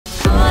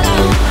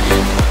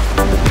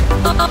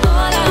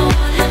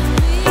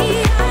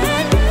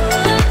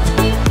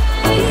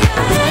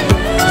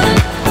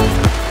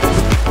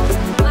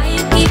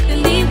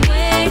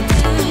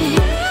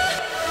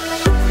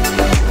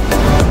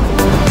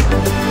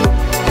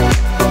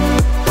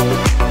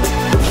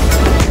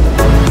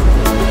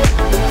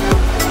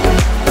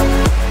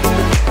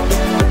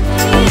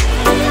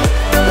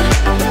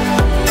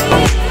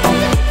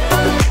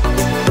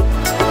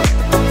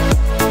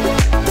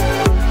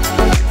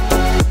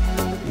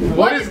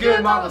What is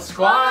good, Mama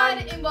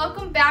Squad? And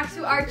welcome back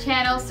to our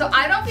channel. So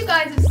I don't know if you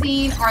guys have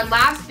seen our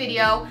last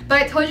video, but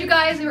I told you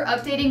guys we were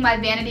updating my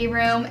vanity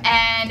room,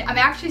 and I'm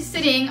actually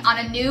sitting on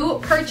a new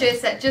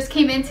purchase that just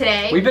came in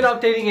today. We've been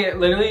updating it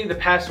literally the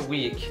past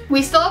week.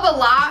 We still have a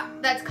lot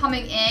that's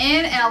coming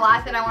in and a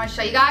lot that I want to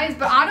show you guys,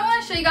 but I don't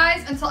want to show you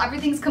guys until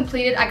everything's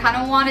completed. I kind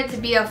of want it to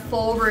be a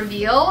full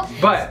reveal.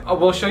 But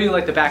we'll show you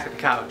like the back of the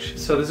couch.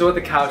 So this is what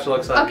the couch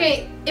looks like.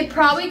 Okay, it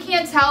probably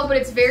can't tell, but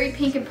it's very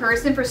pink in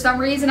person. For some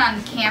reason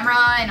on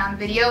camera and on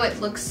video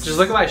it looks... Just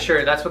look at my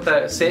shirt. That's what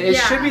it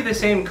should be the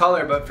same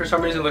color, but for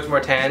some reason it looks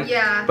more tan.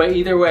 Yeah. But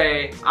either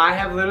way, I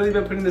have literally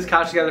been putting this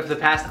couch together for the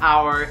past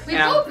hour. We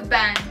both have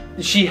been.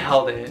 She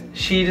held it.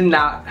 She did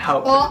not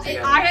help. Well, we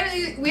had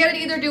to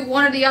either do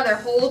one or the other,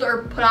 hold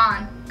or put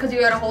on, because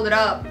you had to hold it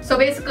up. So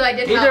basically I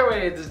did Either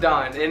way, it's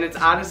done, and it's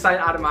out of sight,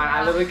 out of mind.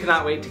 I literally could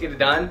not wait to get it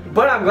done.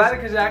 But I'm glad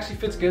because it actually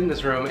fits good in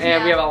this room,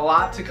 and we have a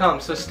lot to come.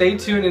 So stay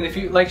tuned, and if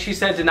you, like she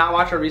said, did not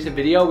watch our recent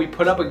video, we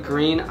put up a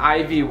green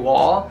ivy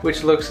wall,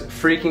 which looks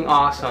freaking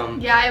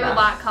awesome. Yeah, I have a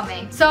lot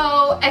coming.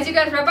 So as you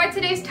guys read by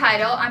today's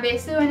title, I'm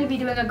basically going to be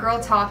doing a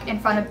girl talk in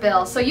front of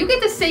Bill. So you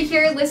get to sit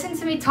here, listen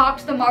to me talk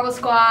to the Marvel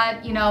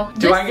Squad, you know.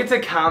 Do I get to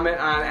comment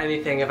on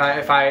anything if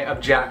I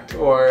object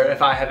or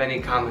if I have any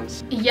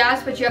comments?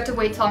 Yes, but you have to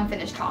wait till I'm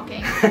finished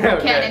talking. You Okay.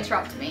 can't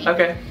interrupt me.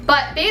 Okay.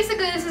 But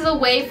basically this is a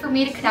way for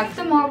me to connect with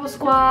the Marvel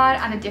Squad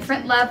on a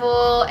different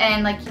level,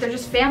 and like they're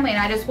just family, and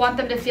I just want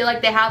them to feel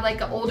like they have like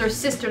an older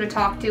sister to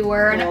talk to,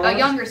 or a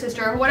younger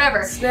sister, or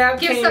whatever. Snap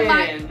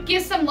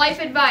Give some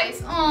life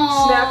advice.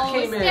 Aww.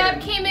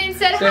 Snap came in and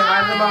said hi. Say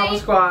hi to the Marvel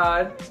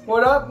Squad.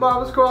 What up,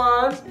 Marvel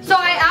Squad? So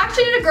I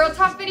actually did a girl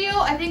talk video,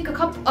 I think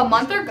a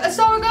month or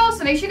so ago,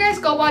 so make sure you guys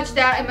go watch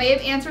that. I may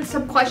have answered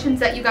some questions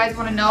that you guys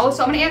want to know,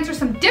 so I'm going to answer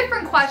some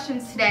different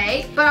questions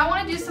today, but I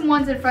want to do some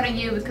ones in front of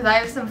you because I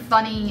have some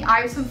funny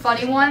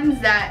ones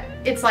that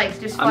it's like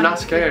just funny. I'm not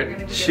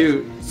scared.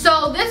 Shoot.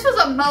 So this was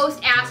a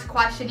most asked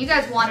question. You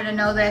guys wanted to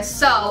know this.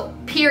 So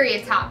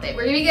period topic.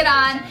 We're gonna get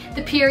on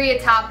the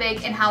period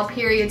topic and how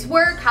periods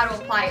work, how to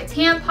apply a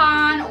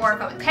tampon, or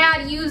if I'm a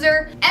pad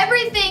user,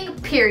 everything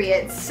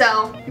periods.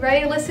 So you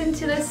ready to listen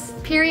to this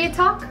period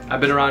talk?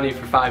 I've been around you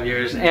for 5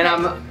 years, and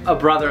I'm a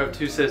brother of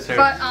 2 sisters.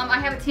 But I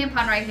have a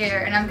tampon right here,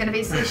 and I'm gonna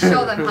basically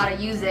show them how to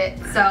use it.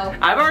 So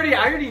I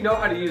already know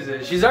how to use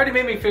it. She's already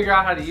made me figure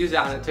out how to use it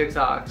on a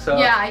TikTok. So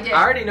yeah, I did.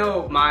 I already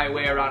know my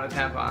way around a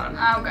tampon.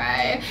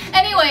 Okay.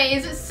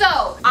 Anyways,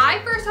 so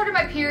I first started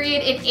my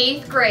period in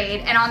 8th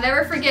grade, and I'll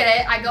never forget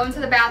it. I go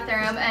into the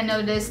bathroom and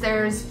notice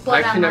there's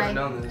blood on my... I've actually never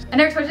known this. I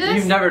never told you this?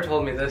 You've never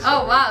told me this.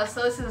 Oh wow,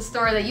 so this is a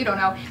story that you don't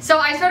know. So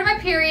I started my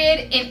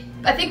period in,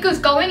 I think it was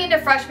going into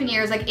freshman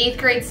year, it was like 8th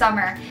grade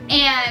summer,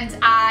 and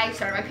I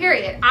started my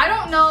period. I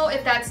don't know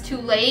if that's too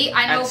late.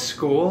 I know. At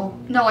school?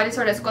 No, I didn't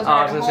start at school.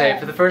 I was gonna say,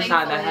 for the first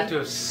time, that had to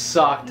have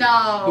sucked.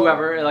 No.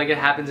 Whoever, like it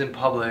happens in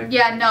public.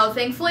 Yeah, no,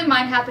 thankfully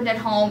mine happened at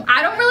home.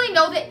 I don't really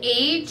know the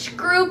age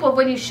group of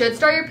when you should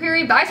start your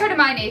period, but I started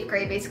mine in 8th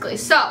grade basically.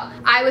 So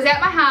I was at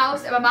my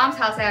house, at my mom's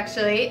house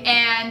actually,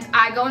 and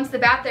I go into the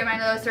bathroom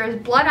and I noticed there was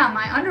blood on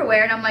my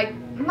underwear, and I'm like,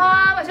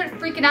 Mom, I started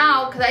freaking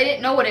out because I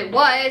didn't know what it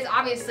was,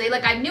 obviously.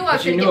 Like, I knew I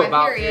was going to get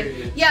my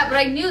period. Yeah, but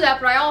I knew that,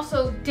 but I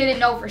also didn't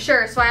know for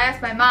sure. So I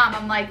asked my mom,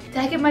 I'm like, did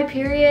I get my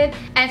period?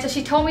 And so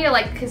she told me to,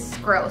 like, because it's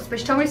gross, but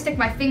she told me to stick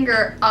my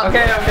finger up.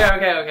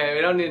 Okay.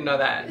 We don't need to know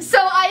that. So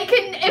I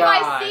can, if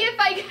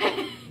I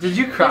can. Did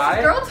you cry? This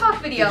is a girl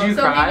talk video, Did you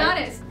so cry? being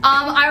honest.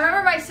 I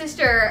remember my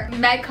sister,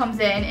 Meg, comes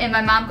in, and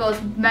my mom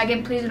goes,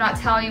 Megan, please do not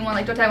tell anyone,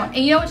 like, don't tell anyone.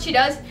 And you know what she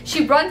does?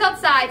 She runs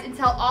outside and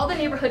tell all the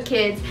neighborhood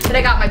kids that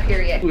I got my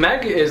period.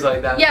 Meg is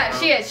like that. Yeah,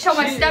 she is. Show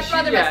my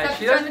stepbrother, my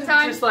stepsister at the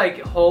time. Just like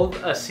hold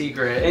a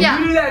secret. And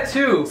you do that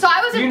too. So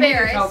I was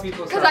embarrassed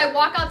because I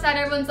walk outside and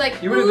everyone's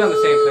like, you would have done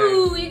the same thing.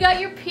 Ooh, you got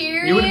your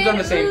period. You would have done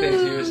the same thing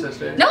to your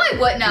sister. No, I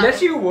wouldn't have.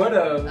 Yes, you would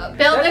have.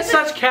 Bill, that is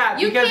such cap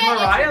because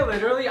Mariah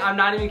literally, I'm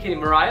not even kidding,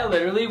 Mariah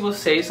literally will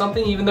say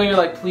something even though you're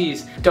like,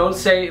 please, don't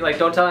say, like,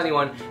 don't tell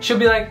anyone. She'll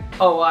be like,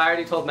 oh, well, I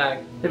already told Meg.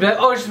 They'll be like,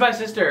 oh, she's my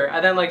sister.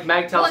 And then, like,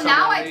 Meg tells someone.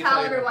 Well, now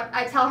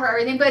I tell her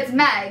everything, but it's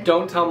Meg.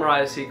 Don't tell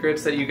Mariah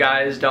secrets that you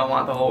guys don't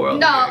want the whole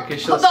world to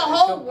hear. The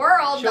whole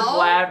world, she'll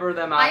blabber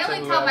them out. I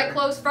only tell my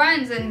close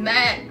friends and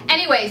men.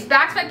 Anyways,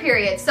 back to my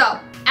period. So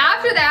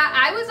after that,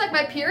 I was like,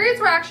 my periods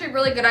were actually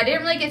really good. I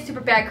didn't really get super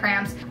bad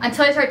cramps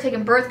until I started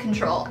taking birth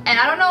control. And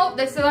I don't know,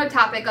 this is another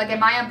topic, like,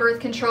 am I on birth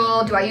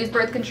control? Do I use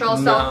birth control?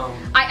 No. So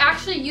I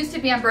actually used to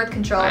be on birth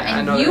control,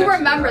 and you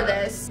remember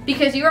this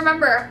because you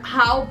remember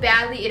how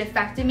badly it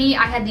affected me.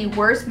 I had the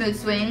worst mood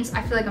swings.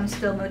 I feel like I'm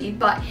still moody,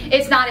 but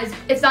it's not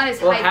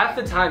as well, half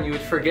the time you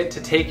would forget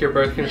to take your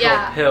birth control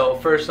pill,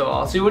 first of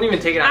all, so you wouldn't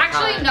even take it on time.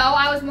 Actually, no,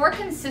 I was more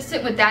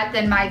consistent with that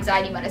than my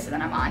anxiety medicine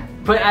that I'm on.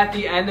 But at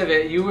the end of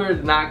it, you were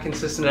not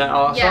consistent at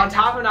all. Yeah. So on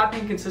top of not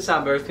being consistent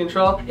on birth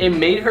control, it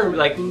made her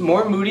like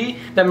more moody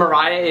than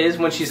Mariah is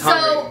when she's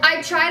hungry. So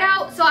I tried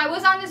out, so I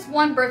was on this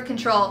one birth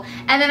control,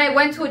 and then I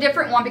went to a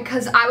different one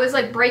because I was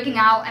like breaking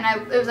out,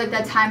 and it was like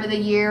that time of the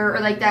year,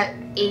 or like that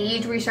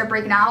age where you start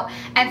breaking out.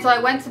 And so I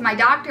went to my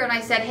doctor and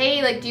I said,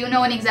 hey, like, do you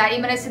know an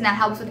anxiety medicine that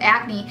helps with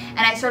acne? And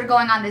I started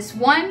going on this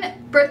one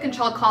birth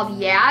control called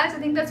Yaz. I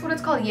think that's what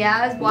it's called,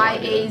 Yaz,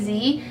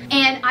 Y-A-Z.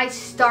 And I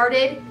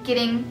started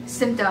getting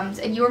symptoms.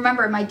 And you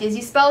remember my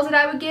dizzy spells that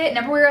I would get?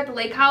 Remember we were at the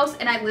lake house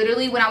and I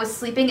literally, when I was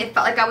sleeping, it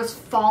felt like I was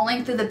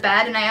falling through the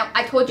bed. And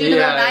I told you in the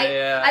middle of the night,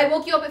 I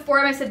woke you up at 4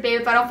 a.m. I said,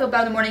 babe, if I don't feel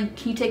better in the morning,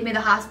 can you take me to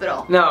the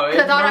hospital? No,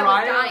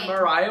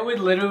 Mariah would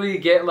literally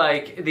get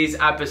like these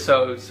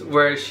episodes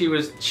where she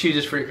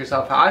just freak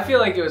herself out. I feel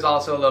like it was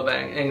also a little bit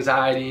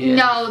anxiety.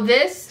 No,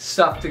 this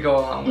stuff to go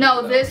along with.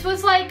 No, this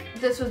was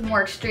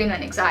more extreme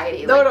than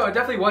anxiety. No, it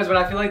definitely was, but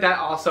I feel like that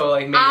also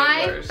like made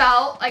it worse.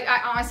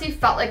 I honestly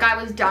felt like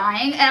I was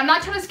dying, and I'm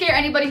not trying to scare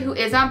anybody who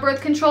is on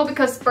birth control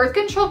because birth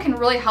control can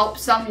really help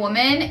some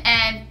women,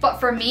 but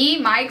for me,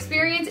 my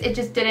experience,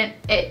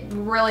 it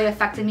really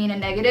affected me in a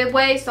negative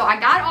way. So I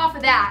got off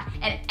of that,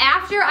 and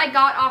after I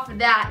got off of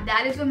that,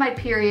 that is when my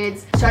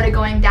periods started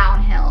going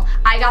downhill.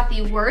 I got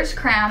the worst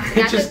cramps.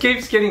 It just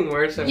keeps getting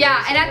worse.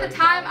 Yeah, and at the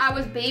time I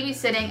was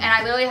babysitting, and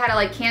I literally had to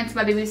like cancel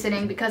my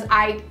babysitting because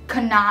I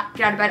could not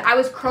get out of bed. I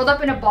was curled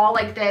up in a ball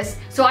like this.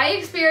 So I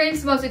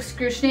experienced the most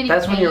excruciating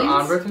pains. That's when you were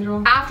on birth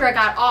control? After I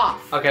got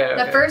off. Okay.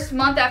 The first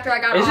month after I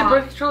got off. Isn't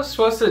birth control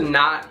supposed to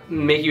not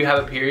make you have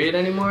a period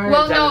anymore?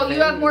 Well, no,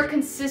 you have more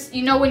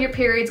you know when your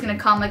period's gonna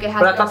come, like it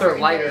has. But I thought they were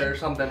lighter or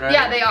something, right?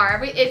 Yeah, they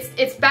are.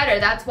 It's better.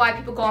 That's why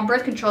people go on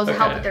birth control to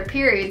help with their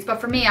periods.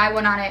 But for me, I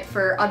went on it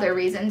for other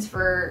reasons.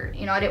 For,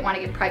 you know, I didn't want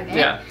to get pregnant.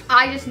 Yeah.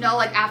 I just know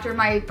like after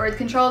my birth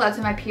control, that's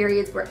when my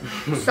periods were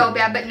so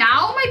bad. But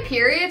now my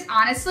periods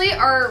honestly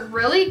are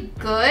really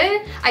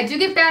good. I do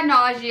get bad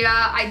nausea.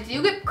 I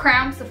do get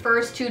cramps the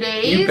first 2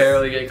 days. You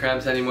barely get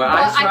cramps anymore.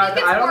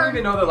 I don't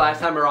even know the last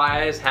time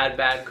Mariah has had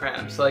bad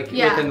cramps, like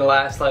within the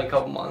last like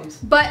couple months.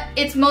 But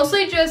it's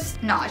mostly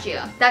just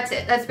nausea. That's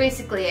it. That's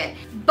basically it.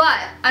 But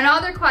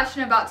another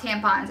question about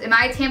tampons. Am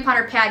I a tampon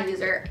or pad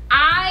user?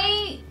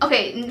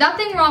 Okay,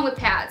 nothing wrong with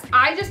pads.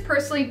 I just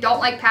personally don't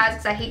like pads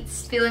because I hate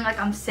feeling like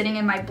I'm sitting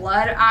in my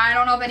blood. I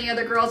don't know if any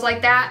other girls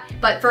like that,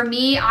 but for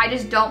me, I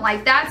just don't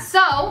like that.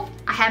 So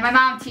I had my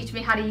mom teach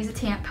me how to use a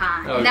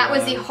tampon. And that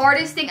was the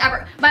hardest thing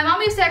ever. My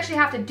mom used to actually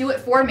have to do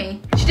it for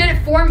me. She did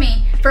it for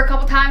me for a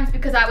couple times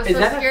because I was so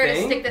scared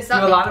to stick this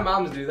up. Do a lot of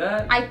moms do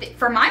that?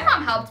 For my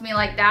mom helped me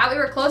like that. We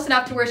were close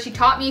enough to where she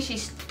taught me. She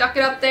stuck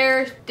it up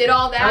there, did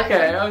all that.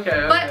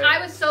 Okay. But I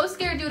was so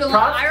scared to do it alone.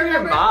 Props to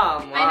your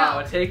mom. Wow,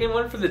 I know. Taking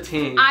one for the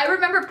team. I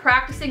remember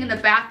practicing in the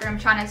bathroom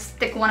trying to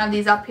stick one of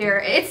these up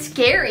here. It's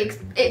scary.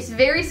 It's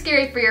very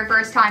scary for your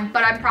first time,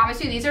 but I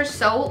promise you these are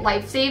so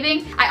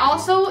life-saving.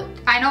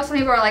 I know some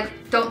people are like,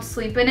 don't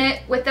sleep in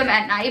it with them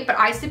at night, but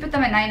I sleep with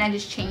them at night and I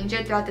just change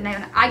it throughout the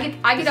night. I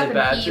get up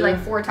and pee like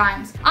 4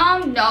 times.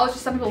 No, it's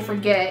just some people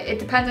forget. It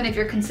depends on if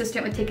you're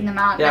consistent with taking them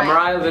out. Yeah,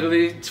 Mariah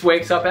literally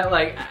wakes up at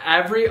like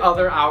every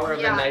other hour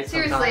of the night.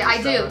 Seriously,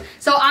 I do.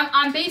 So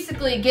I'm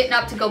basically getting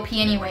up to go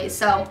pee anyway,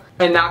 so.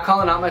 And not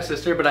calling out my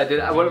sister, but I did.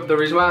 The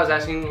reason why I was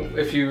asking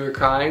if you were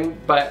crying,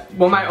 but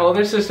when my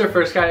older sister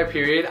first got her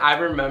period, I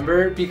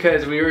remember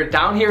because we were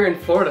down here in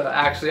Florida,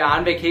 actually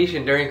on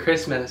vacation during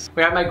Christmas.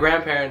 We were at my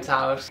grandparents'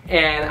 house,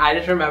 and I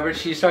just remember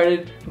she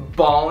started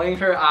bawling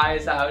her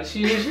eyes out.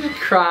 She was just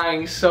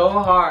crying so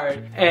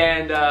hard,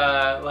 and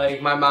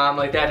like my mom,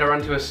 like they had to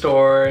run to a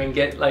store and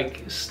get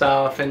like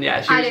stuff, and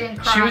yeah,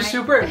 she was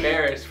super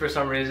embarrassed for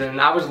some reason,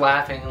 and I was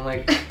laughing. I'm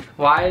like,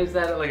 why is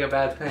that like a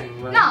bad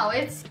thing? But no,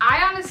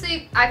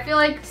 I feel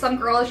like some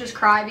girls just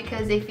cry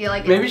because they feel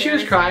like maybe she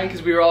was crying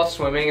because we were all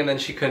swimming and then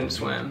she couldn't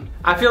swim.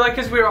 I feel like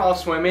because we were all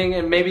swimming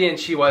and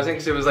she wasn't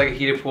because it was like a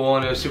heated pool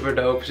and it was super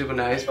dope, super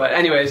nice. But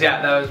anyways,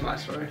 yeah, that was my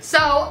story.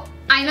 So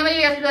I know many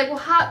of you guys would be like,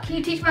 well, can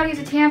you teach me how to use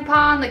a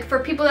tampon? Like for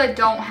people that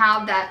don't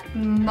have that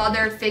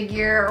mother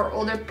figure or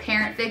older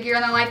parent figure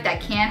in their life that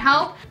can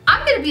help,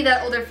 I'm gonna be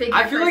that older figure.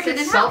 I feel like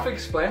it's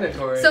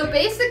self-explanatory. So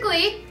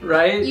basically,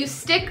 right? You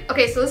stick.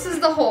 Okay, so this is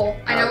the hole.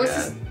 I know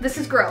this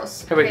is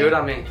gross. Hey, wait, do it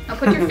on me. Now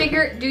put your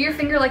finger. Do your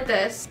finger like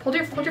this. Hold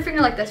your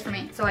finger like this for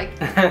me. So like.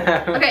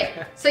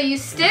 Okay, so you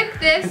stick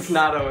this. It's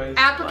not always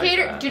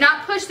applicator. Like do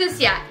not push this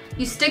yet.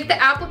 You stick the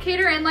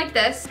applicator in like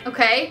this,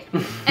 okay?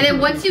 And then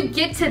once you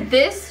get to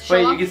this,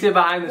 wait, you can see it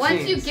behind the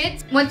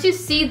scenes. Once you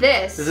see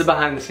this. This is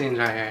behind the scenes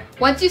right here.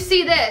 Once you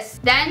see this,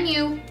 then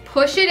you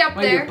push it up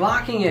there. You're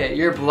blocking it.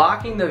 You're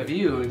blocking the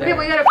view. Okay,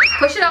 well you gotta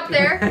push it up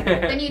there.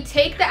 Then you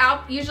take the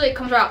usually it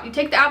comes out. You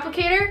take the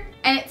applicator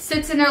and it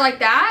sits in there like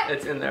that.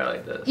 It's in there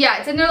like this. Yeah,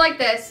 it's in there like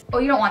this. Oh,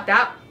 you don't want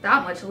that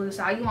much loose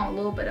out. You want a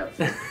little bit of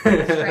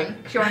string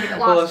because you want to get it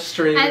lost. A little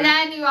string. And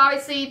then you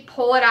obviously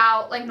pull it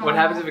out like normal. What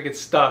happens if it gets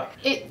stuck?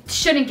 It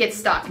shouldn't get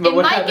stuck. But it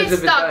might get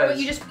stuck, but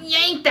you just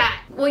yank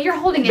that. Well, you're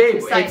holding it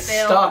too tight, it's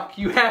stuck.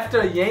 You have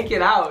to yank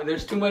it out.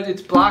 There's too much.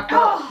 It's blocked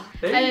up.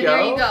 There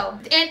you go.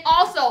 And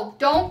also,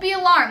 don't be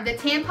alarmed. The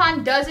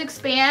tampon does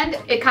expand.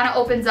 It kind of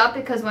opens up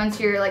because once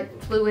you're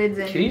like fluids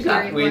and. Can you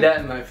not that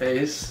in my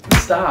face?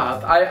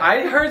 Stop.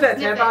 I heard that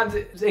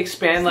tampons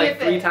expand like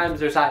 3 times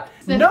their size.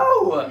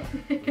 No!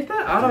 Get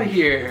that out of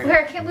here.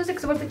 Where I can't lose it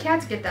because what if the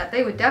cats get that?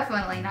 They would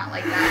definitely not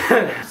like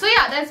that. So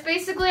yeah, that's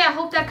basically, I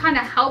hope that kind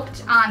of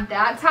helped on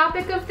that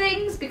topic of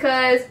things,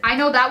 because I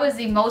know that was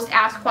the most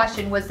asked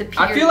question, was the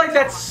period. I feel like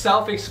that's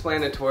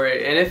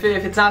self-explanatory, and if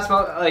it's not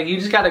like, you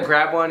just gotta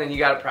grab one and you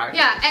gotta practice.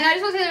 Yeah, and I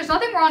just want to say there's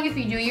nothing wrong if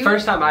you do use.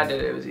 First time I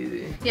did it, it was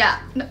easy.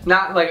 Yeah.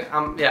 Not like,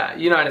 yeah,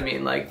 you know what I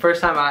mean. Like,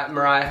 first time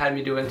Mariah had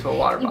me do it into a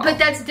water bottle. But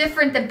that's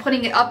different than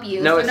putting it up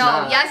you. No, so it's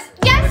not. Yes,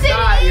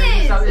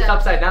 it's not. It's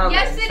upside down.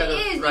 Yes, then, it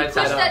is. Right You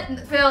push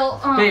that, Phil.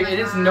 Oh Babe, my it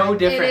is God. no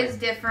different. It is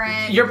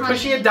different. You're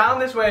pushing it down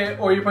this way,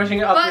 or you're pushing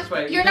it up this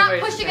way. But you're not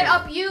pushing it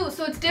up you,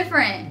 so it's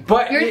different.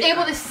 But you're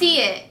able to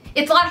see it.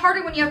 It's a lot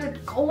harder when you have to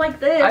go like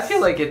this. I feel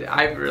like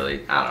I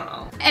don't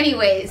know.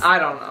 Anyways. I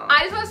don't know.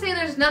 I just want to say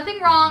there's nothing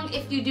wrong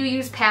if you do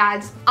use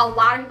pads. A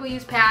lot of people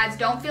use pads.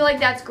 Don't feel like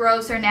that's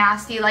gross or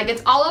nasty. Like,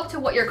 it's all up to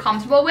what you're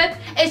comfortable with.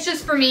 It's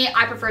just, for me,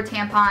 I prefer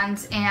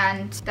tampons,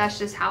 and that's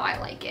just how I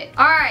like it.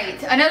 All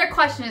right, another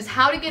question is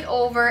how to get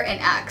over an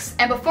ex.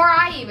 And before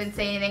I even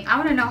say anything, I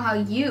want to know how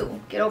you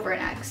get over an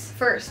ex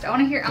first. I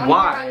want to hear.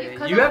 Why?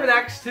 You have an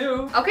ex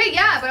too. Okay,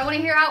 yeah, but I want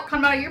to hear how it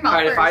comes out of your mouth. All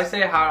right, first.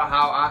 if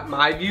I say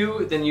my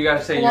view, then you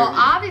gotta say your Well,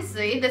 view.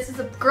 obviously, this is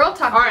a girl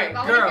talk. All right,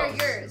 I girls. want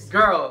to hear yours.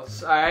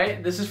 Girls, all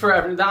right. This is for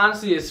everyone.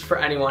 Honestly, is for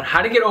anyone.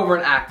 How to get over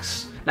an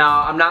ex.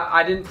 Now,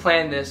 I didn't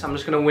plan this. I'm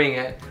just gonna wing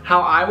it.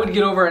 How I would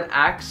get over an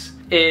ex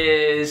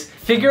is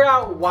figure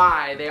out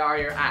why they are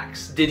your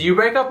ex. Did you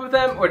break up with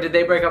them, or did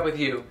they break up with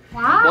you?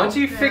 Wow. Once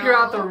you figure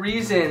out the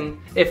reason,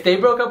 if they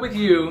broke up with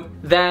you,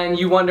 then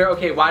you wonder,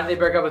 okay, why did they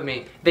break up with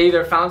me? They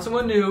either found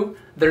someone new,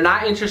 they're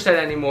not interested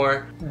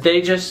anymore,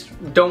 they just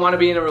don't want to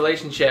be in a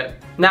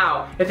relationship.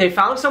 Now, if they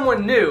found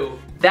someone new,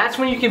 that's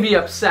when you can be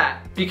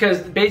upset, because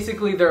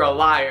basically they're a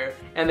liar,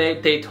 and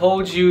they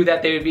told you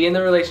that they would be in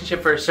the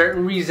relationship for a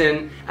certain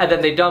reason, and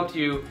then they dumped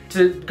you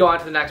to go on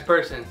to the next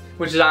person,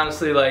 which is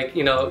honestly, like,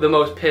 you know, the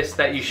most pissed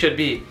that you should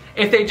be.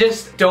 If they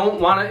just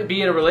don't want to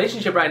be in a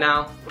relationship right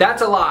now,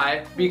 that's a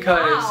lie,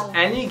 because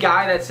any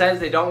guy that says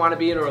they don't want to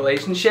be in a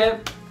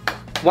relationship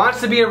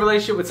wants to be in a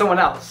relationship with someone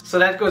else. So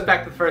that goes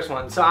back to the first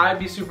one. So I'd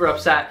be super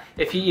upset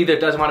if he either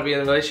doesn't want to be in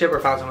a relationship or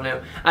found someone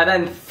new. And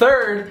then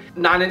third,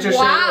 not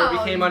interested or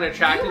became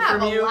unattracted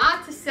from you. You have a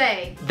lot to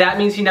say. That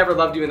means he never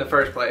loved you in the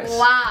first place.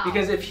 Wow.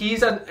 Because if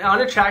he's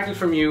unattracted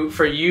from you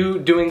for you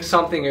doing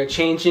something or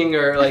changing,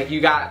 or like you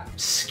got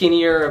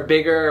skinnier or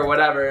bigger or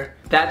whatever,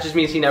 that just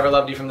means he never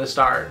loved you from the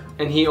start.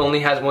 And he only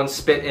has one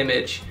spit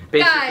image.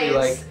 Basically, guys,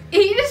 like,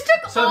 he just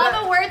took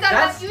all the words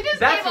out of you. Just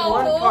that's gave a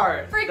one whole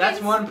part. freaking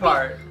That's one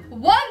part.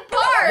 One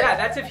part? Yeah,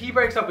 that's if he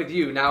breaks up with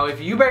you. Now, if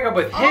you break up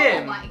with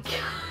him. Oh my God.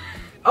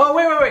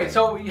 Oh, wait.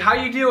 So how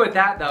you deal with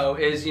that, though,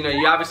 is, you know,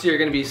 you obviously are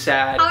going to be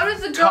sad. How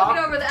does the girl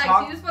get over the ex?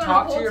 You just went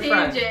on a whole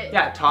tangent.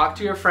 Yeah, talk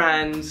to your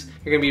friends.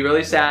 You're going to be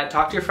really sad.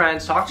 Talk to your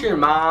friends. Talk to your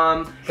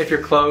mom if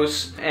you're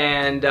close.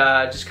 And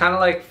just kind of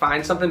like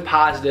find something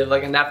positive,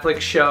 like a Netflix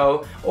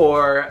show.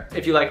 Or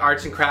if you like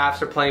arts and crafts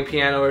or playing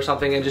piano or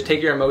something, and just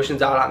take your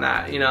emotions out on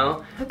that, you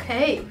know?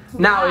 Okay.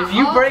 Now, if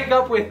you break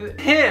up with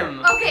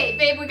him. Okay,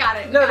 babe, we got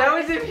it. No, that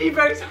was if he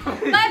breaks up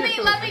with you.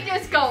 Let me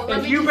just go.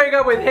 If you break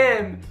up with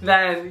him,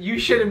 then you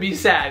shouldn't be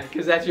sad,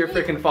 because that's your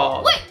freaking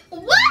fault. Wait,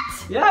 what?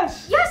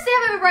 Yes. Yes, they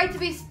have a right to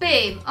be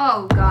babe.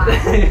 Oh God.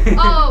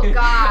 Oh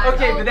God.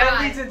 Okay, oh, but that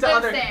God. leads into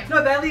other.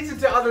 No, that leads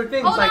into other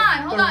things. Hold like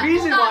on, the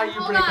reason why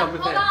you break up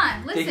with him. Hold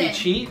on. Listen. Did he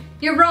cheat?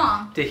 You're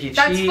wrong. Did he cheat?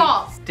 That's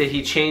false. Did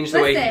he change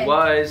the way he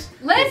was?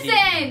 Listen.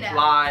 Did he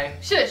lie?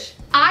 Shush.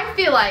 I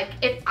feel like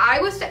if I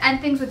was to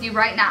end things with you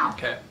right now,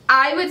 okay,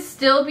 I would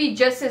still be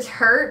just as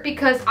hurt,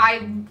 because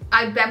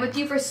I've been with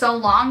you for so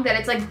long that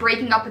it's like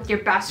breaking up with your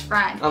best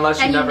friend.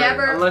 Unless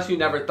you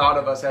never thought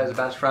of us as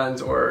best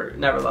friends or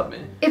never loved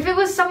me. If it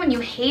was someone you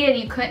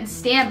hated, you couldn't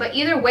stand, but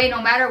either way,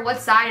 no matter what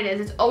side it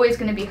is, it's always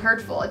going to be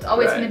hurtful. It's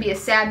always going to be a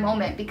sad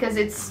moment, because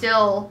it's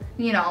still,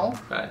 you know.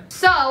 Right.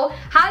 So,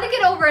 how to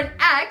get over an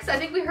ex? I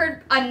think we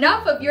heard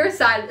enough of your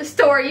side of the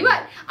story.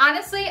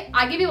 Honestly,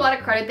 I give you a lot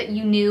of credit that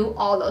you knew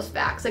all those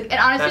facts. Like, it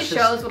honestly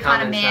shows what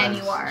kind of man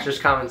you are. It's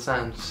just common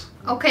sense.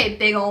 Okay,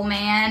 big old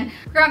man.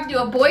 We're gonna have to do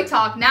a boy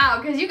talk now,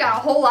 because you got a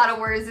whole lot of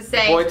words to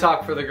say. Boy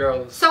talk for the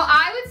girls. So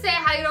I would say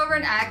how to get over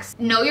an ex,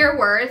 know your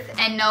worth,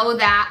 and know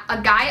that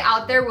a guy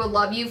out there will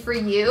love you for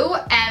you,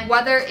 and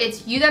whether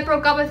it's you that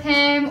broke up with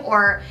him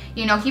or,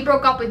 you know, he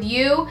broke up with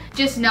you,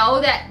 just know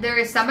that there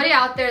is somebody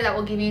out there that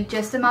will give you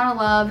just the amount of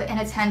love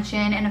and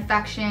attention and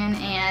affection,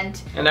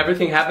 and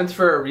everything happens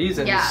for a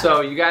reason. Yeah.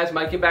 So you guys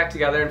might get back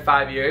together in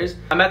 5 years.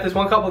 I met this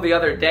one couple the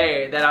other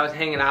day that I was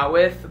hanging out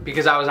with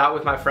because I was out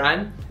with my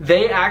friend.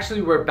 They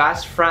actually were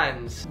best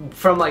friends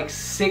from like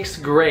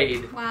 6th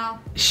grade. Wow.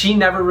 She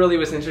never really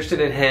was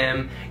interested in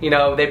him. You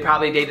know, they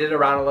probably dated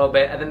around a little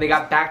bit, and then they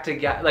got back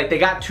together, like they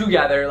got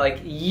together like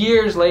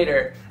years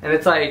later. And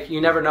it's like,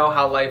 you never know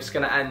how life's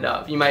gonna end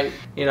up. You might,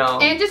 you know.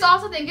 And just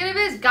also think of it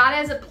as God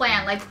has a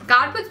plan. Like,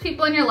 God puts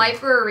people in your life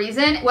for a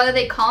reason, whether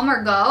they come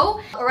or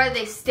go, or whether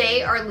they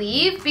stay or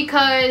leave,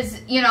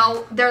 because, you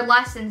know, they're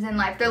lessons in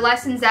life. They're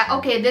lessons that,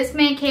 okay, this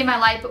man came in my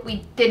life, but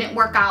we didn't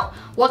work out.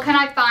 What can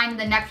I find in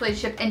the next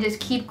relationship and and just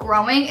keep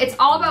growing. It's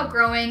all about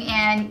growing,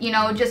 and you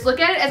know, just look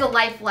at it as a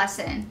life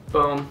lesson.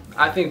 Boom.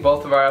 I think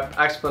both of our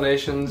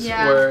explanations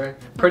were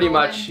pretty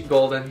much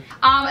golden.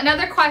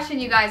 Another question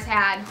you guys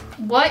had.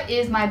 What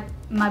is my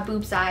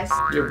boob size?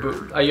 Your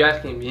boob. Are you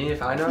asking me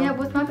if I know? Yeah,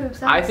 what's my boob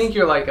size? I think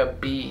you're like a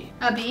B.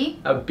 A B?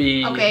 A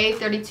B. Okay,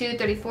 32,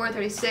 34,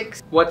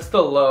 36. What's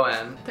the low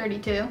end?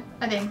 32,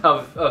 I think.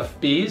 Of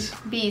B's?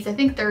 B's, I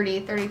think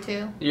 30,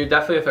 32. You're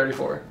definitely a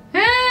 34.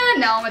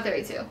 No, I'm a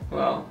 32.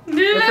 Well,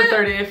 it's a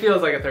 30. It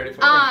feels like a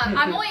 34.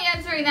 I'm only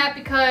answering that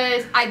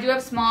because I do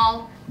have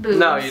small boobs.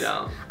 No, you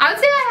don't. I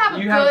would say I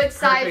have good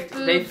sized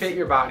boobs. They fit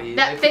your body.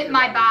 That fit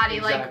my body.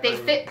 Exactly. Like, they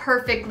fit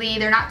perfectly.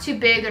 They're not too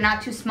big. They're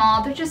not too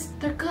small. They're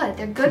good.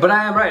 They're good. But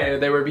I am right.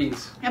 They were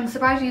B's. I'm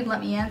surprised you'd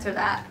let me answer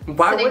that.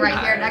 Why Sitting wouldn't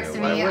right here I? next to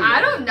Why me. wouldn't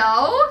I don't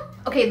know.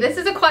 Okay, this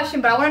is a question,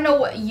 but I want to know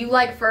what you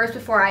like first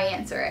before I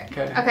answer it.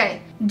 Okay.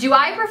 Okay. Do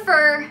I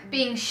prefer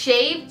being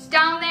shaved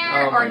down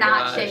there or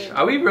not shaved?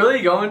 Are we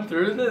really going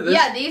through this?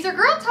 Yeah, these are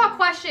girl talk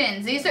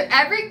questions. These are,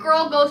 every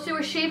girl goes through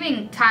a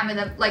shaving time of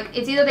them. Like,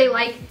 it's either they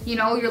like, you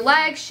know, your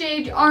legs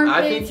shaved, your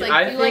armpits. Do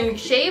you like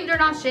shaved or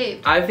not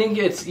shaved? I think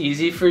it's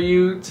easy for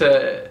you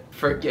to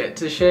forget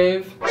to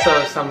shave.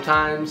 So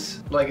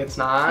sometimes, like, it's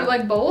not. You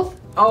like both?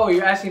 Oh,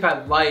 you're asking if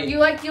I like. You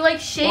like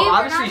shaved well,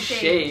 or not obviously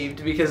shaved?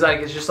 shaved because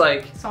like it's just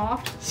like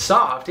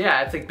soft.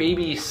 Yeah, it's like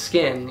baby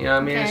skin. You know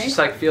what I mean? Okay. It's just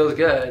like feels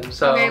good.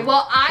 So okay,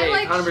 well I shaved,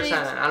 like 100%. shaved.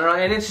 I don't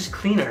know, and it's just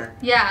cleaner.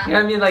 Yeah. You know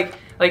what I mean?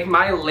 Like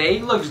my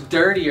leg looks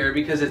dirtier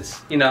because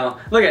it's, you know,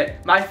 look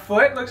at my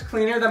foot looks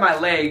cleaner than my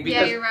leg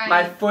because you're right.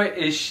 my foot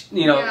is,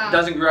 you know,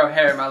 doesn't grow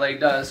hair, my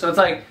leg does. So it's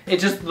like, it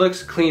just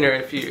looks cleaner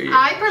if you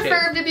I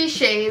prefer to be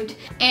shaved,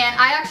 and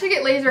I actually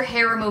get laser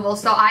hair removal,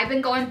 so I've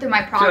been going through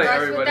my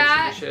progress with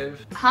that.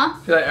 Shave. Huh?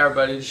 I feel like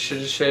everybody should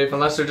just shave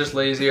unless they're just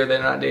lazy or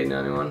they're not dating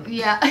anyone.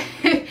 Yeah.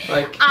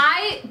 Like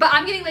but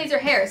I'm getting laser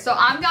hair, so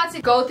I'm about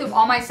to go through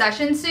all my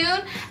sessions soon,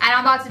 and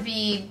I'm about to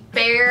be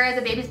bare as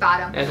a baby's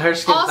bottom. And her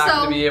skin's not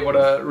going to be able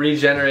to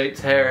regenerate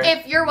hair.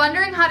 If you're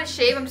wondering how to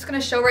shave, I'm just going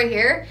to show right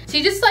here. So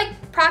you just like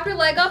prop your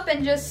leg up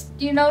and just,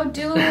 you know,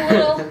 do a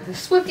little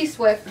swifty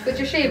swift with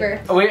your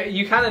shaver. Wait,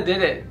 you kind of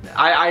did it.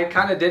 I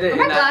kind of did it in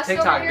that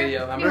TikTok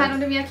video. Remember? You had them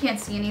to me, I can't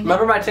see anything.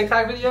 Remember my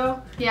TikTok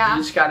video? Yeah.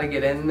 You just got to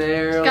get in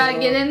there. You got to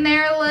get in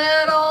there a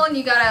little, and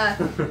you got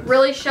to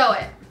really show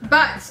it.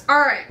 But,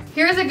 alright,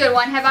 here's a good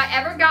one. Have I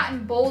ever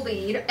gotten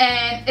bullied?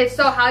 And if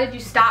so, how did you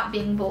stop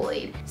being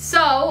bullied?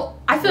 So,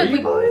 I feel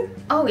like bullied?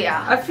 Oh,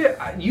 yeah. I feel,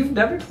 you've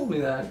never told me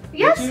that.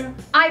 Yes, did you?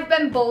 I've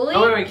been bullied.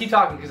 Oh, wait, keep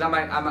talking, because you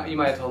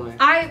might have told me.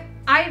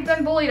 I've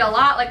been bullied a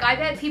lot. Like, I've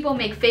had people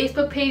make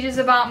Facebook pages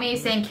about me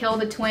saying kill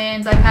the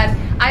twins. I've had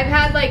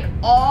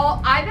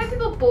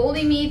people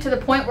bully me to the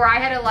point where I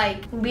had to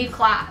like leave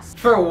class.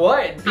 For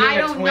what? Being I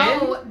don't a twin?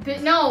 know.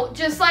 But no,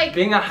 just like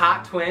being a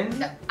hot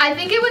twin? I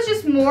think it was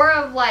just more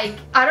of like,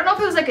 I don't know if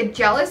it was like a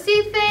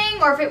jealousy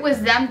thing or if it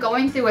was them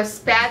going through a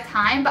bad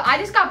time, but I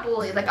just got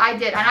bullied. Like I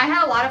did. And I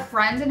had a lot of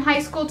friends in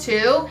high school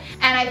too.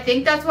 And I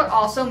think that's what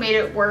also made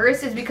it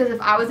worse is because if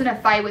I was in a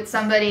fight with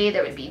somebody,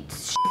 there would be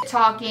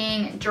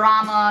talking and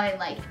drama and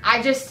like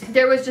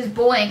there was just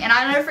bullying. And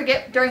I'll never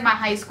forget during my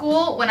high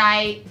school when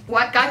I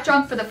got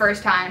drunk for the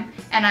first time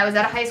and I was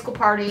at a high school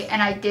party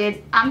and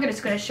I'm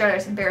just gonna share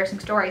this embarrassing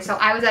story. So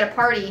I was at a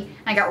party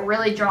and I got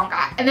really drunk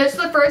and this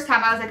was the first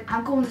time I was like,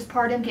 I'm going to this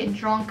party, I'm getting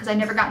drunk because I'd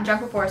never gotten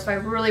drunk before, so I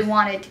really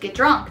wanted to get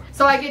drunk.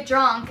 So I get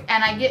drunk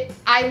and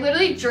I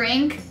literally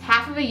drink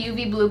half of a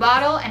UV blue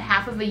bottle and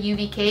half of a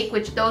UV cake,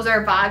 which those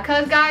are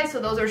vodkas, guys,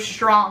 so those are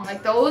strong,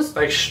 like those.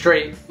 Like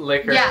straight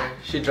liquor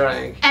she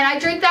drank. And I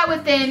drank that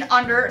within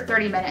under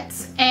 30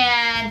 minutes.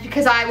 And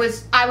because I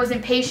was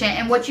impatient,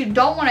 and what you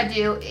don't want to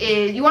do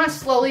is you want to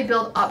slowly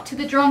build up to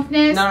the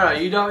drunkenness. No,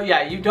 you don't.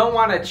 Yeah, you don't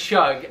want to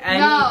chug any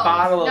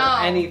bottle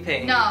of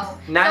anything. No.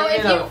 Not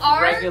even a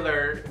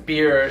regular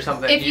beer or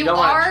something. If you don't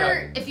want to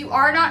chug. If you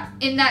are not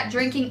in that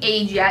drinking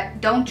age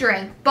yet, don't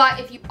drink. But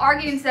if you are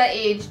getting to that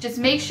age, just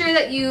make sure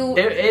that you.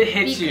 It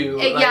hits you.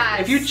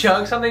 Yes. If you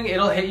chug something,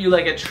 it'll hit you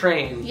like a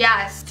train.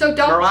 Yes. So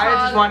don't. Mariah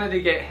just wanted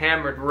to get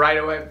hammered right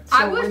away.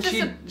 So when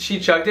she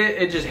chugged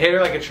it, it just hit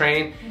her like a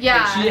train.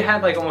 Yeah. And she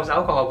had like almost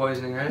alcohol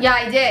poisoning, right? Yeah,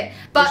 I did.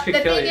 But the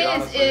thing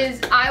is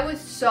I was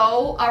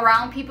so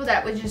around people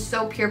that was just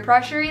so peer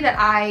pressury that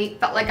I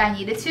felt like I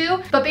needed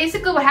to. But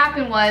basically what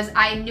happened was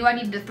I knew I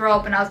needed to throw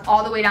up and I was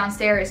all the way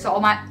downstairs. So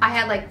I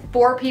had like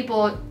 4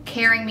 people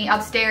carrying me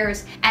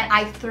upstairs and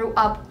I threw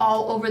up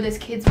all over this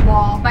kid's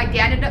wall. My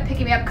dad ended up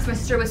picking me up because my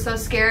sister was so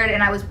scared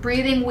and I was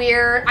breathing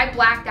weird. I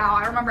blacked out. I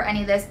don't remember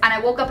any of this. And I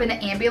woke up in the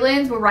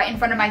ambulance, were right in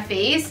front of my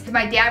face.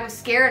 My dad was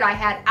scared I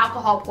had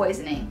alcohol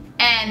poisoning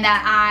and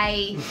that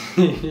I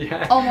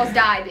almost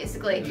died,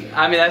 basically.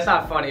 I mean, that's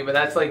not funny, but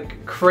that's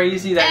like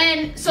crazy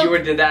that you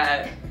did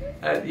that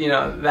at, you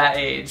know, that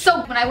age.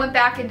 So when I went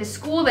back into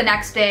school the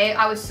next day,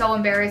 I was so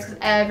embarrassed because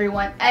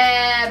everyone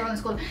in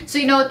school. So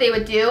you know what they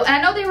would do? And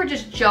I know they were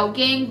just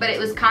joking, but it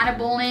was kind of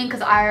bullying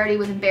because I already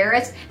was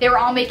embarrassed. They were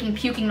all making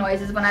puking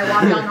noises when I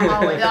walked down the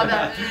hallway.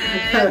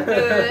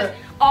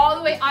 all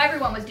the way,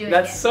 everyone was doing it.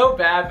 That's so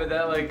bad, but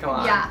that, like, come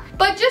on. Yeah,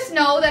 but just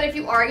know that if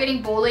you are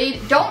getting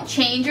bullied, don't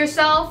change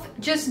yourself.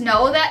 Just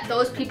know that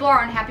those people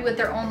are unhappy with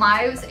their own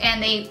lives,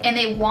 and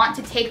they want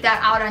to take that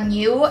out on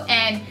you,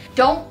 and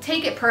don't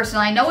take it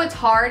personally. I know it's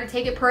hard to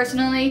take it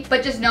personally,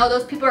 but just know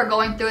those people are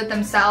going through it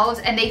themselves,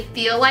 and they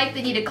feel like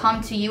they need to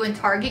come to you and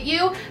target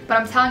you. But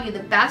I'm telling you,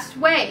 the best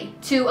way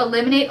to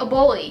eliminate a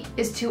bully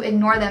is to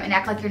ignore them and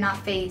act like you're not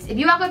fazed. If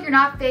you act like you're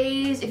not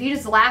fazed, if you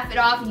just laugh it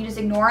off and you just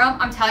ignore them,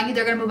 I'm telling you,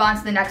 they're gonna move on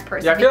to the next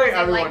person. Yeah, I feel like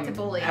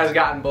everyone has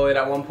gotten bullied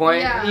at one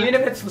point. Yeah. Even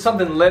if it's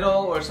something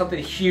little or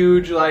something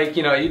huge, like,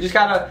 you know, you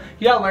gotta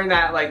learn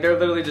that, like, they're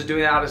literally just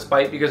doing it out of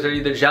spite because they're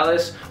either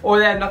jealous or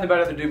they have nothing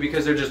better to do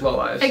because they're just low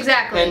lives.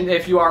 Exactly. And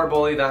if you are a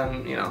bully,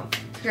 then, you know,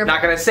 you're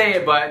not gonna say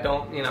it, but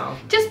don't, you know.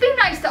 Just be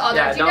nice to others.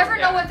 Yeah, you never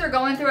know what they're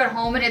going through at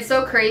home, and it's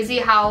so crazy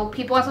how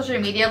people on social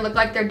media look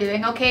like they're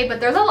doing okay, but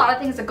there's a lot of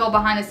things that go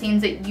behind the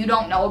scenes that you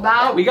don't know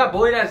about. Yeah, we got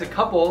bullied as a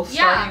couple,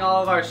 starting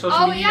all of our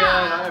social media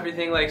and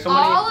everything. Like, so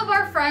all of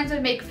our friends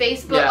would make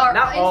Facebook or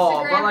not Instagram.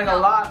 All, but like a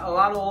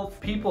lot of old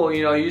people,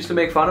 you know, used to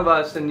make fun of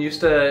us and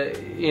used to,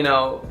 you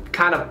know,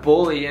 kind of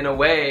bully in a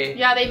way.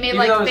 Yeah, they made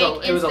like fake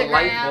Instagram. It was a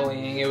light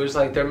bullying. It was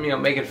like they're, you know,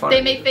 making fun.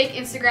 They make fake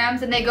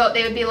Instagrams and they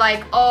would be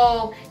like,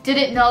 oh,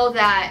 didn't know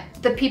that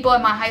the people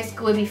in my high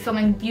school would be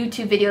filming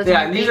YouTube videos.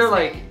 Yeah, and these are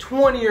like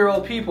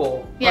 20-year-old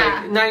people.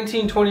 Yeah. Like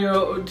 19,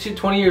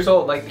 20 years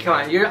old. Like, come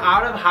on, you're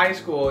out of high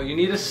school. You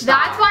need to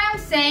stop. That's why I'm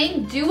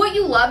saying do what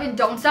you love and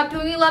don't stop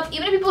doing what you love,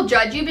 even if people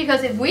judge you,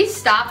 because if we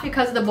stopped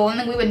because of the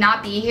bullying, we would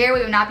not be here.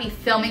 We would not be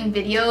filming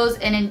videos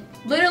and in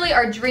literally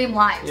our dream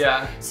lives.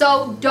 Yeah.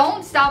 So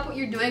don't stop what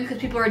you're doing because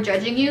people are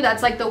judging you.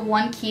 That's like the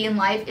one key in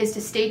life, is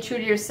to stay true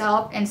to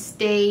yourself and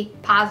stay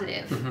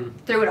positive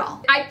through it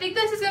all. I think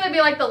this is gonna be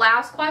like the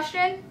last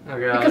question.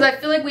 Okay. Because I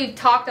feel like we've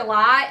talked a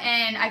lot,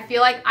 and I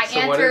feel like I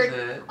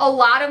answered a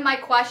lot of my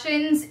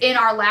questions in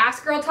our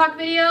last Girl Talk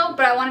video,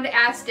 but I wanted to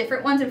ask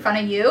different ones in front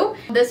of you.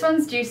 This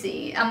one's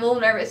juicy. I'm a little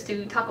nervous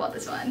to talk about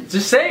this one.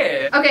 Just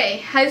say it.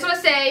 Okay, I just want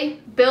to say,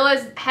 Bill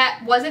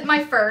wasn't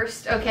my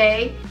first,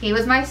 okay? He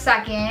was my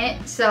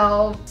second,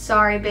 so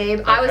sorry, babe.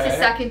 Okay. I was the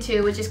second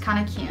too, which is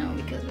kind of cute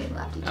because we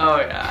left each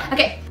other. Oh, yeah.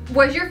 Okay,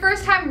 was your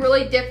first time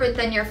really different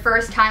than your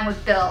first time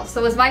with Bill?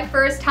 So was my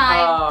first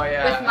time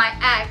with my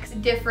ex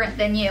different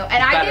than you?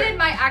 And I dated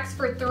my ex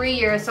for 3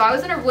 years, so I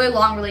was in a really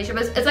long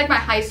relationship. It's like my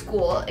high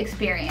school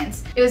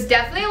experience. It was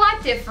definitely a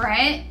lot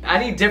different.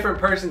 Any different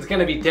person's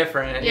gonna be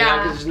different, you know,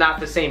 because it's not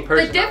the same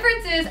person. The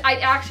difference is I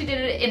actually did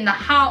it in the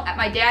house, at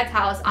my dad's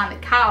house on the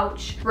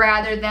couch,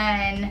 rather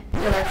than,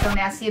 oh, that's so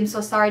nasty, I'm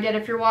so sorry, Dad,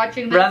 if you're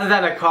watching this. Rather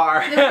than a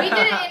car. We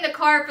did it in the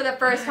car for the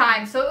first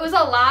time, so it was a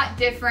lot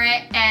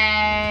different,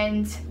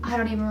 and I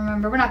don't even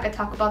remember. We're not gonna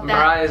talk about that.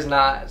 Mariah's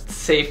not.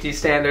 Safety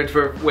standards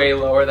were way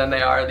lower than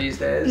they are these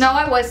days. No,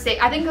 I was safe.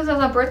 I think because I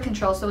was on birth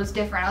control, so it was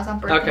different. I was on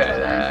birth control then.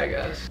 Yeah, I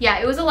guess. Yeah,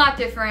 it was a lot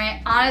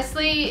different.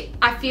 Honestly,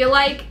 I feel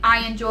like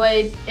I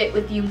enjoyed it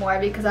with you more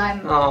because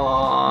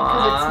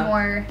because it's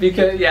more.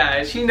 Because,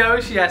 yeah, she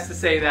knows she has to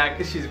say that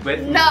because she's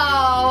with me. No,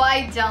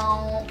 I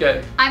don't.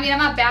 Good. I mean, I'm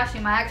not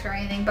bashing my ex or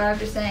anything, but I'm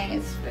just saying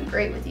it's been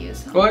great with you.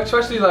 So. Well,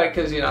 especially like,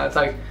 because, you know, it's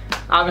like,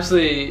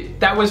 obviously,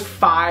 that was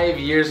 5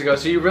 years ago,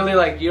 so you really,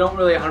 like, you don't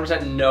really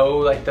 100% know,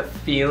 like, the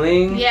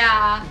feeling.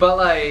 Yeah. But,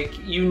 like,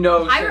 you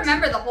know. I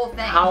remember the whole thing.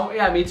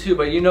 Yeah, me too,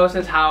 but you know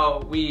since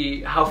how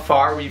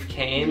far we've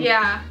came.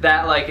 Yeah.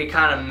 That, like, it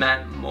kind of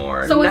meant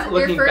more. So was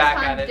your first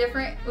time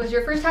different? Was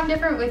your first time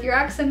different with your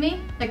ex and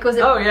me? Like, was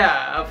it? Oh,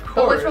 yeah, of course.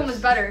 But which one was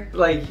better?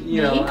 Like,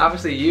 you know,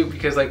 obviously you,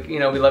 because, like, you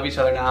know, we love each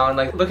other now, and,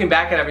 like, looking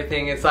back at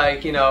everything, it's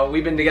like, you know,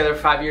 we've been together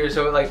for 5 years,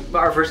 so, like,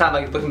 our first time,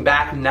 like, looking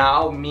back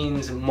now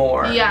means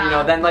more. Yeah. You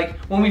know, then, like,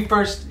 when we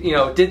first, you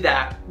know, did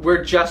that,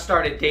 we're just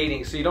started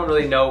dating, so you don't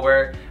really know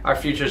where our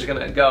future's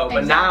gonna go.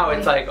 But now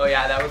it's like, oh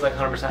yeah, that was like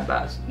 100%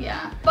 best.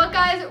 Yeah. But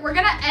guys, we're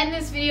gonna end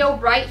this video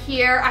right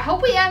here. I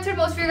hope we answered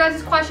most of your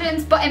guys'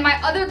 questions, but in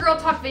my other Girl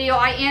Talk video,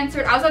 I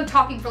was on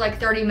talking for like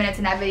 30 minutes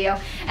in that video,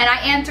 and I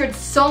answered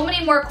so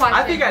many more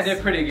questions. I think I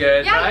did pretty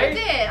good, yeah, right? You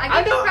did.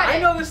 I give you credit. I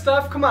know this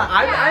stuff, come on.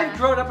 I've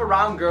grown up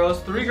around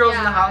girls, 3 girls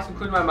in the house,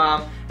 including my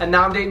mom, and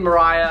now I'm dating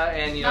Mariah,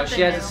 and you know,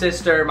 she has a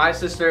sister, my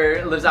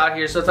sister lives out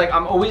here, so it's like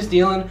I'm always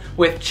dealing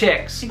with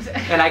chicks,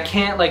 and I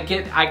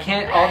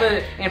can't all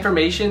the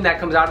information that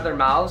comes out of their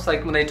mouths,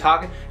 like when they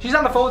talk, she's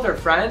on the phone with her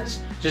friends,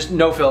 just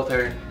no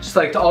filter, just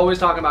like always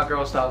talking about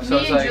girl stuff. So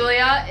me and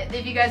Julia,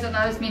 if you guys don't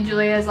notice, me and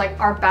Julia is like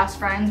our best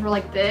friends. We're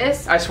like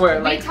this. I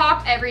swear, we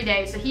talk every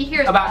day, so he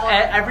hears about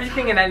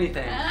everything and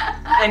anything,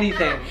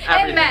 everything.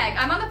 And Meg,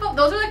 I'm on the phone.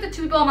 Those are like the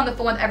 2 people I'm on the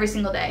phone with every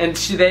single day. And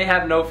they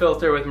have no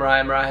filter with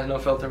Mariah. Mariah has no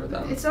filter with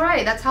them. It's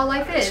alright. That's how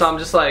life is. So I'm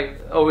just like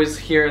always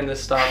hearing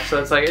this stuff.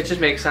 So it's like it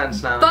just makes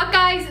sense now. But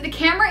guys, the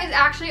camera is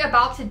actually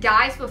about to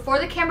die. So before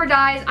the camera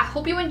dies, I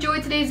hope you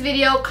enjoyed today's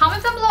video.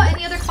 Comment down below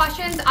any other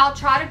questions. I'll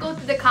try to go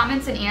through the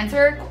comments and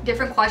answer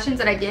different questions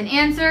that I didn't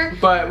answer.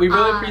 But we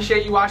really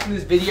appreciate you watching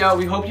this video.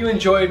 We hope you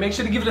enjoyed. Make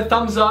sure to give it a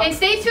thumbs up. And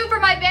stay tuned for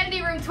my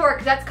vanity room tour,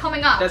 because that's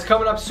coming up. That's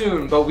coming up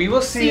soon. But we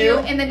will see you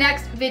in the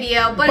next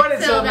video. But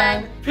until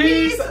then,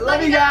 peace.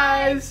 Love you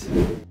guys.